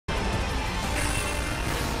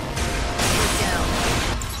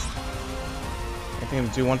Nothing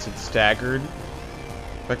to do once it's staggered.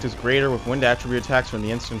 Effect is greater with wind attribute attacks from the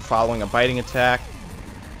instant following a biting attack.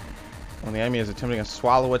 When the enemy is attempting a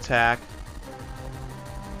swallow attack.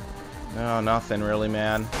 No, nothing really,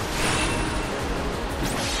 man.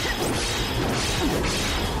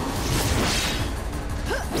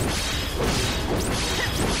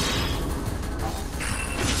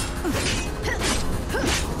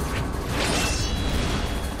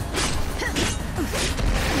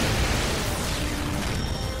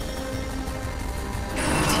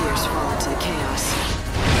 Tears fall into the chaos.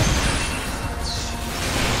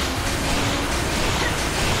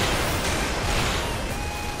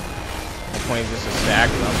 Point just to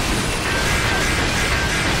stagger them.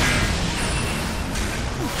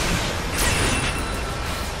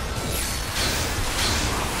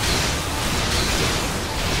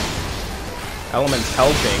 Elements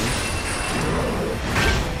helping.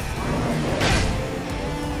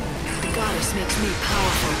 The goddess makes me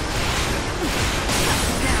powerful.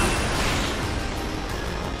 Now.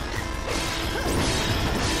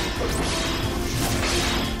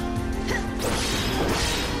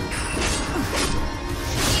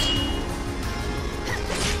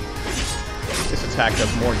 This attack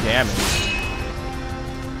does more damage.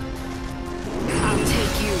 I'll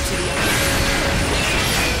take you to the other.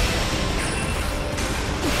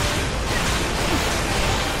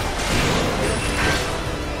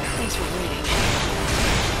 Thanks for waiting.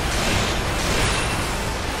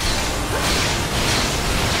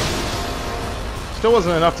 Still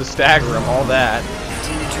wasn't enough to stagger him, all that.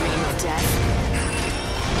 Do you dream of death?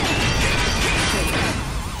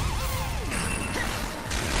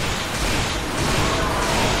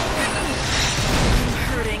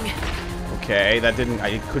 Okay, that didn't...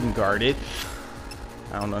 I couldn't guard it.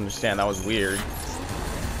 I don't understand. That was weird.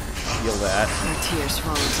 Feel that. Our tears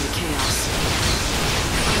fall into the chaos.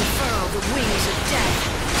 Unfurl the wings of death.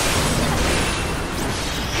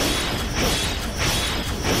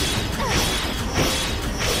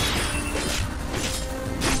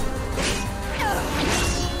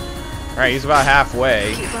 Alright, he's about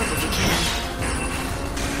halfway. Keep up if you can.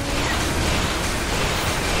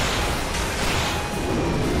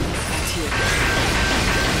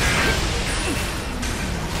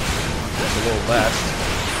 A little less.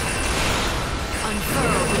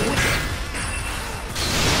 Unfurl the wings.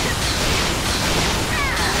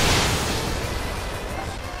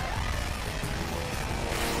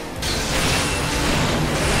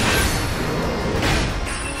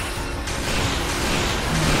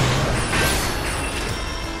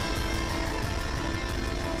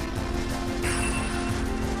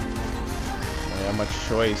 Much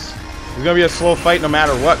choice. It's gonna be a slow fight no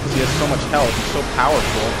matter what because he has so much health. He's so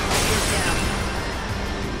powerful.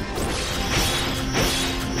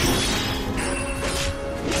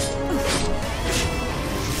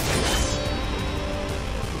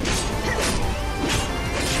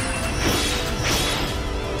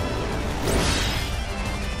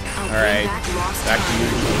 Alright, back to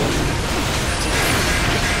usual.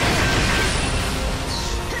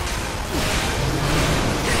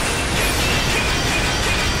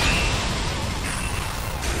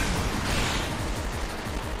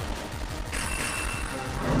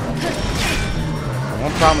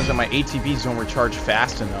 One problem is that my ATBs don't recharge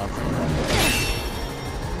fast enough.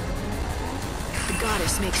 The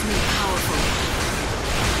goddess makes me powerful.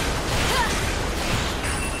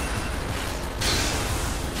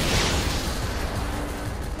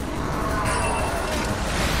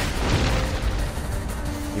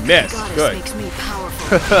 You missed. The goddess Good. makes me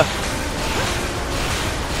powerful.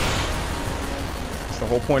 That's the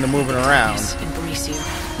whole point of moving around. Yes, embrace you.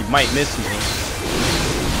 He might miss me.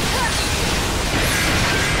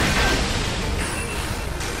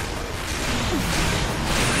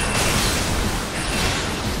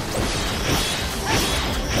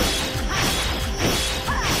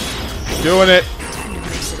 Doing it. Time to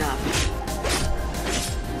mix it up.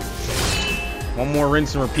 One more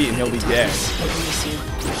rinse and repeat and he'll be dead. Embrace you.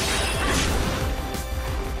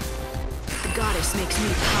 The goddess makes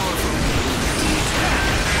me powerful.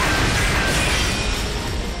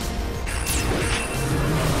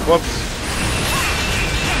 Whoops.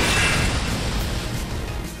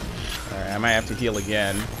 Alright, I might have to heal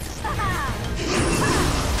again.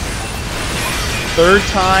 Third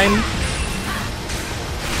time.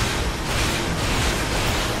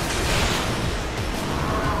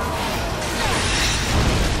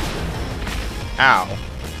 Ow.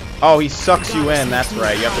 Oh, he sucks you in. That's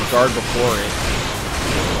right. You have to guard before it.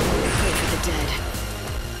 Pray for the dead.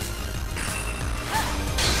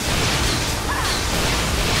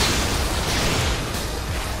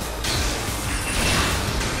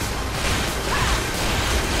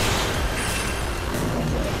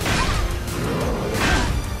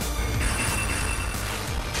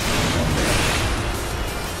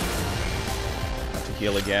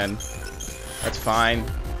 heal again. That's fine.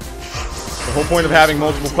 The whole point of having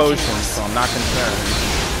multiple potions, so I'm not concerned.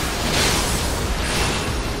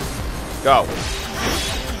 Go.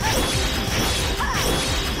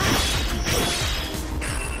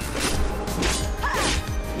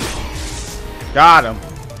 Got him.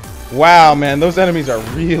 Wow, man, those enemies are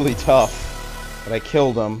really tough. But I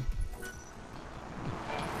killed them.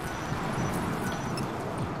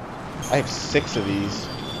 I have 6 of these.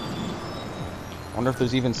 I wonder if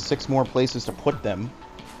there's even 6 more places to put them.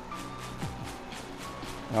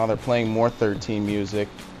 Now they're playing more 13 music.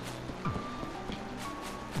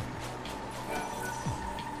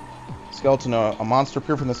 Skeleton, a monster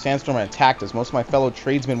appeared from the sandstorm and attacked us. Most of my fellow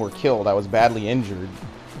tradesmen were killed. I was badly injured.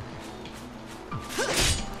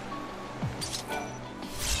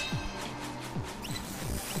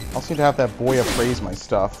 I'll seem to have that boy appraise my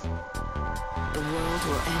stuff. The world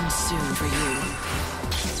will end soon for you.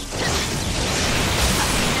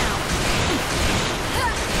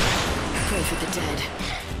 Pray for the dead.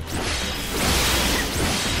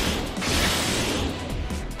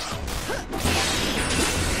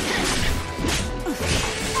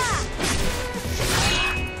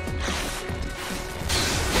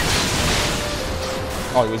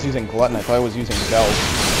 Oh, he was using Glutton. I thought he was using Belt.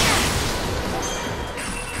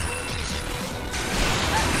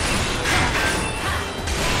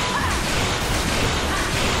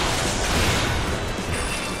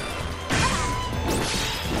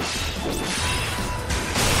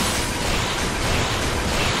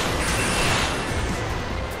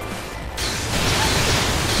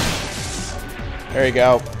 There you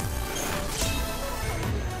go.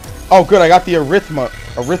 Oh, good. I got the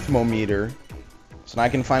arithmometer. So now I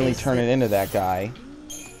can finally turn it into that guy.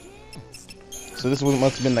 So this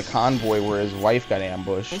must have been the convoy where his wife got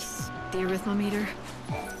ambushed. The arithmometer.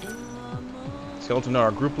 Skeleton, no,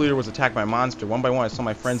 our group leader was attacked by a monster. One by one, I saw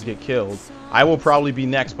my friends get killed. I will probably be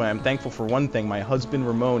next, but I'm thankful for one thing. My husband,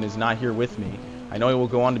 Ramon, is not here with me. I know he will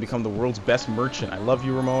go on to become the world's best merchant. I love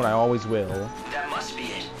you, Ramon. I always will. That must be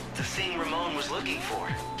it. The thing Ramon was looking for.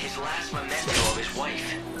 His last memento of his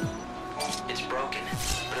wife. It's broken,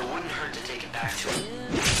 but it wouldn't hurt to take it back to him.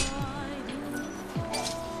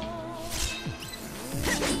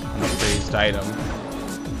 An appraised item.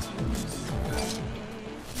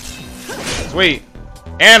 Sweet.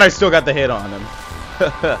 And I still got the hit on him.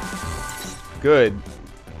 Good.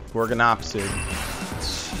 Gorgonopsid.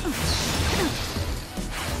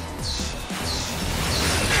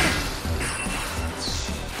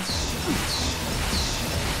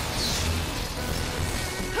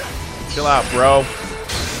 Chill out, bro.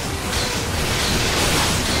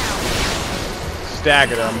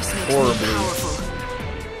 Staggered him horribly.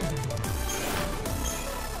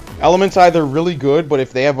 Element's either really good, but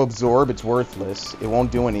if they have Absorb, it's worthless. It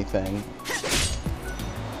won't do anything.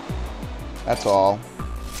 That's all.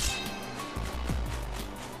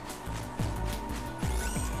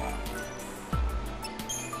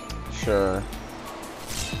 Sure.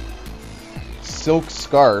 Silk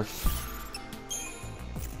Scarf.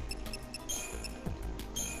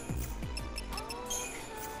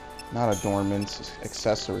 Not adornments,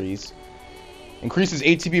 accessories. Increases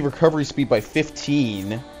ATB recovery speed by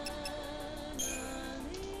 15.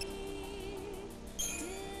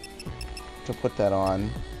 To put that on.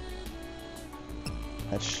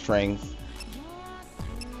 That's strength.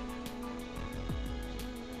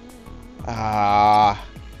 Ah.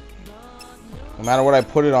 No matter what I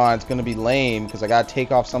put it on, it's gonna be lame because I gotta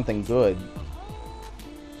take off something good.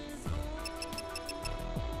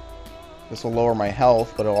 This will lower my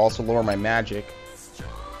health, but it'll also lower my magic.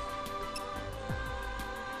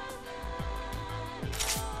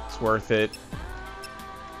 It's worth it.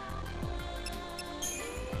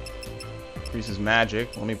 Increases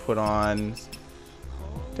magic. Let me put on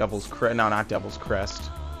Devil's Crest. No, not Devil's Crest.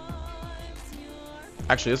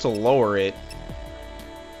 Actually, this will lower it.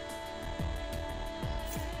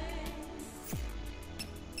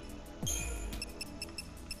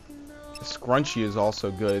 The Scrunchie is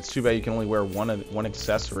also good. It's too bad you can only wear one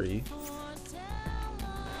accessory.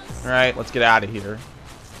 Alright, let's get out of here.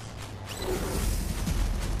 I'm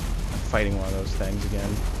fighting one of those things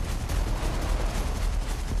again.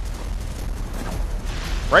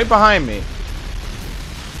 Right behind me.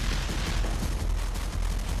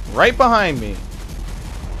 Right behind me.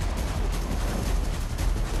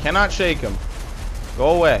 Cannot shake him.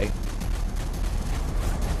 Go away.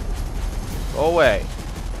 Go away.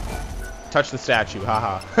 Touch the statue.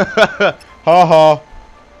 Haha. Haha.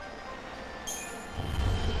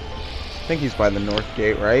 I think he's by the north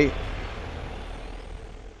gate, right?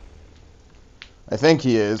 I think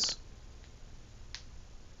he is.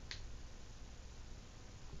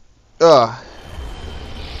 Ugh.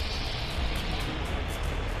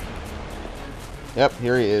 Yep,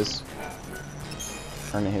 here he is.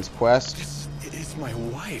 Turning his quest. It is my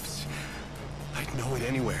wife's. I'd know it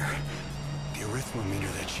anywhere. The arithmometer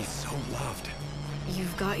that she so loved.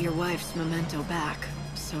 You've got your wife's memento back,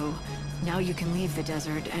 so now you can leave the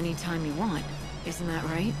desert anytime you want. Isn't that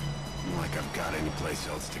right? Like I've got any place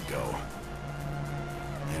else to go.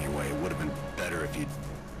 Anyway, it would have been better if you'd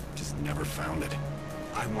just never found it.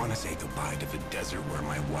 I want to say goodbye to the desert where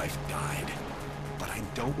my wife died. But I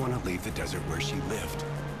don't want to leave the desert where she lived.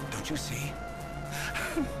 Don't you see?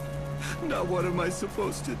 Now what am I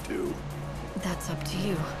supposed to do? That's up to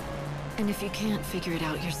you. And if you can't figure it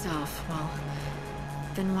out yourself, well,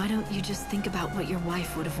 then why don't you just think about what your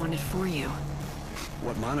wife would have wanted for you?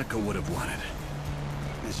 What Monica would have wanted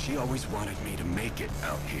is she always wanted me to make it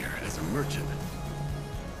out here as a merchant.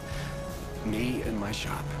 Me and my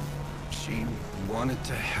shop. She wanted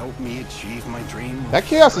to help me achieve my dream. That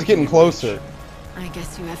chaos is getting closer. I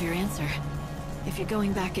guess you have your answer. If you're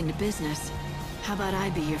going back into business, how about I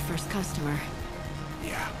be your first customer?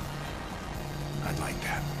 Yeah. I'd like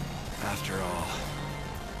that. After all,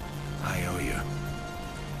 I owe you.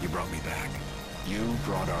 You brought me back. You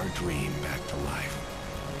brought our dream back to life.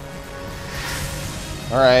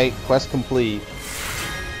 Alright, quest complete.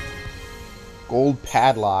 Gold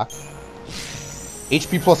padlock.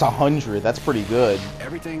 HP plus 100, that's pretty good.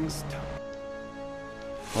 Everything's...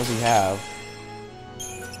 What does he have?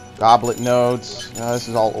 Goblet notes. This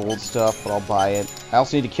is all old stuff, but I'll buy it. I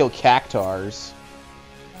also need to kill cactars.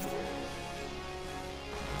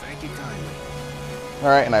 Thank you kindly.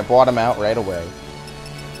 Alright, and I bought him out right away.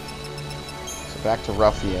 So back to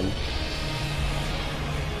Ruffian.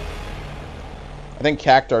 I think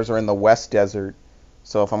cactars are in the West Desert.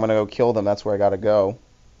 So if I'm gonna go kill them, that's where I gotta go.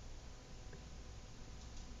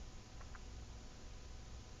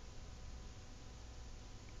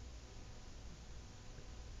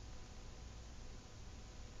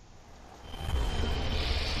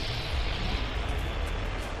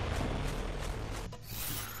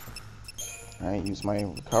 Alright, use my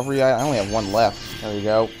recovery. I only have one left. There we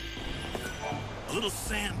go. A little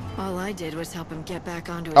sand. All I did was help him get back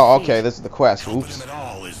onto his Oh, feet. okay, this is the quest. Helping Oops. him at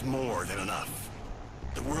all is more than enough.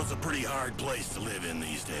 The world's a pretty hard place to live in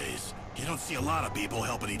these days. You don't see a lot of people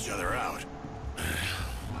helping each other out.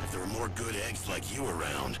 If there were more good eggs like you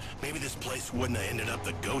around, maybe this place wouldn't have ended up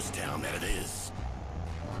the ghost town that it is.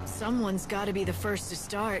 Someone's got to be the first to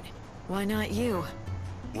start. Why not you?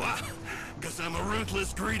 Why? Because I'm a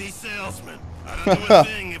ruthless, greedy salesman. I don't do a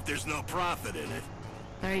thing if there's no profit in it.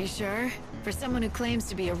 Are you sure? For someone who claims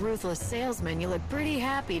to be a ruthless salesman, you look pretty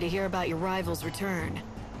happy to hear about your rival's return.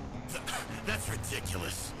 That's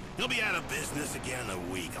ridiculous. He'll be out of business again in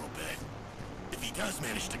a week, I'll bet. If he does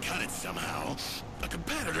manage to cut it somehow, a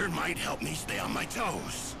competitor might help me stay on my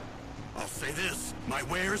toes. I'll say this, my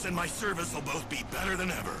wares and my service will both be better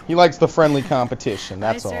than ever. He likes the friendly competition,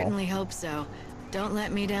 that's I all. certainly hope so. Don't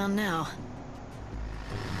let me down now.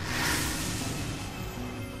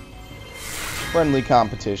 Friendly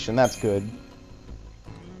competition, that's good.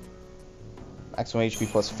 Maximum HP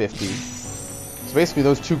plus 50. So basically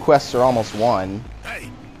those two quests are almost won. Hey,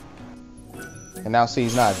 And now see,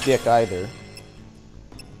 he's not a dick either.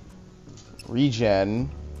 Regen.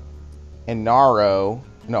 Inaro.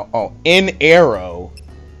 No, oh, in arrow.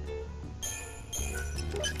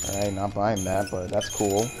 Alright, not buying that, but that's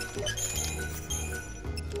cool.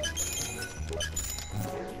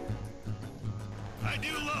 I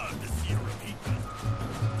do love to see a repeat.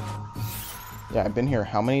 Yeah, I've been here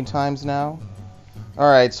how many times now?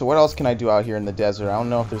 Alright, so what else can I do out here in the desert? I don't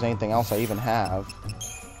know if there's anything else I even have.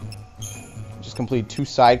 Just complete 2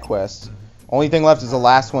 side quests. Only thing left is the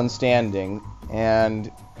last one standing, and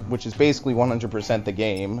which is basically 100% the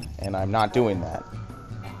game, and I'm not doing that.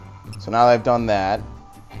 So now that I've done that,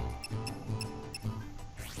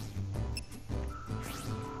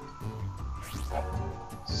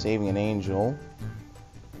 saving an angel.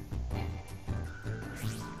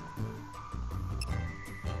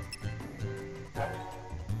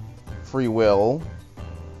 Free will.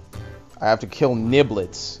 I have to kill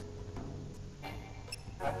niblets.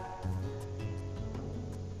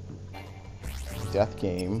 Death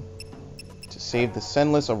game. To save the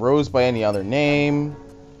senseless, arose by any other name.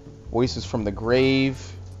 Voices from the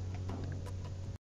grave.